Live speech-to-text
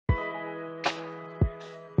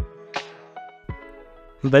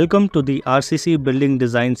Welcome to the RCC Building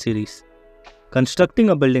Design Series.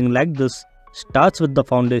 Constructing a building like this starts with the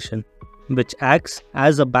foundation, which acts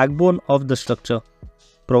as a backbone of the structure,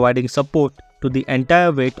 providing support to the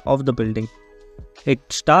entire weight of the building. It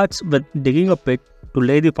starts with digging a pit to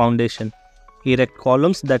lay the foundation, erect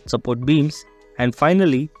columns that support beams, and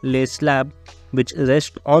finally lay slab which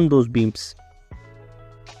rests on those beams.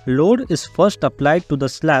 Load is first applied to the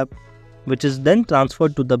slab, which is then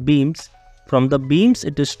transferred to the beams. From the beams,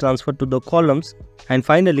 it is transferred to the columns and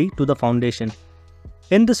finally to the foundation.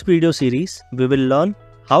 In this video series, we will learn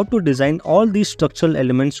how to design all these structural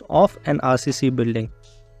elements of an RCC building.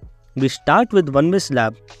 We start with one-way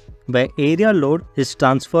slab, where area load is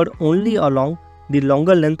transferred only along the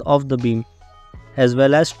longer length of the beam, as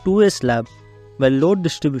well as two-way slab, where load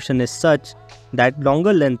distribution is such that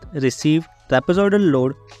longer length receive trapezoidal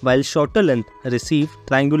load while shorter length receive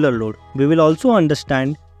triangular load. We will also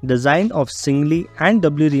understand design of singly and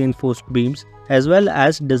doubly reinforced beams, as well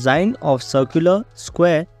as design of circular,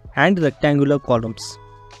 square and rectangular columns.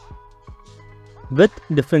 With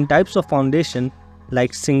different types of foundation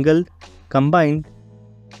like single, combined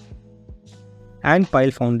and pile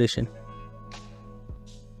foundation.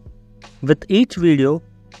 With each video,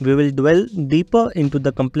 we will dwell deeper into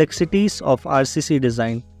the complexities of RCC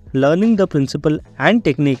design, learning the principle and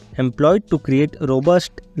technique employed to create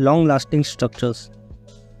robust, long-lasting structures.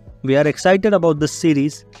 We are excited about this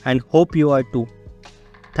series and hope you are too.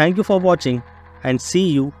 Thank you for watching and see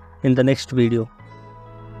you in the next video.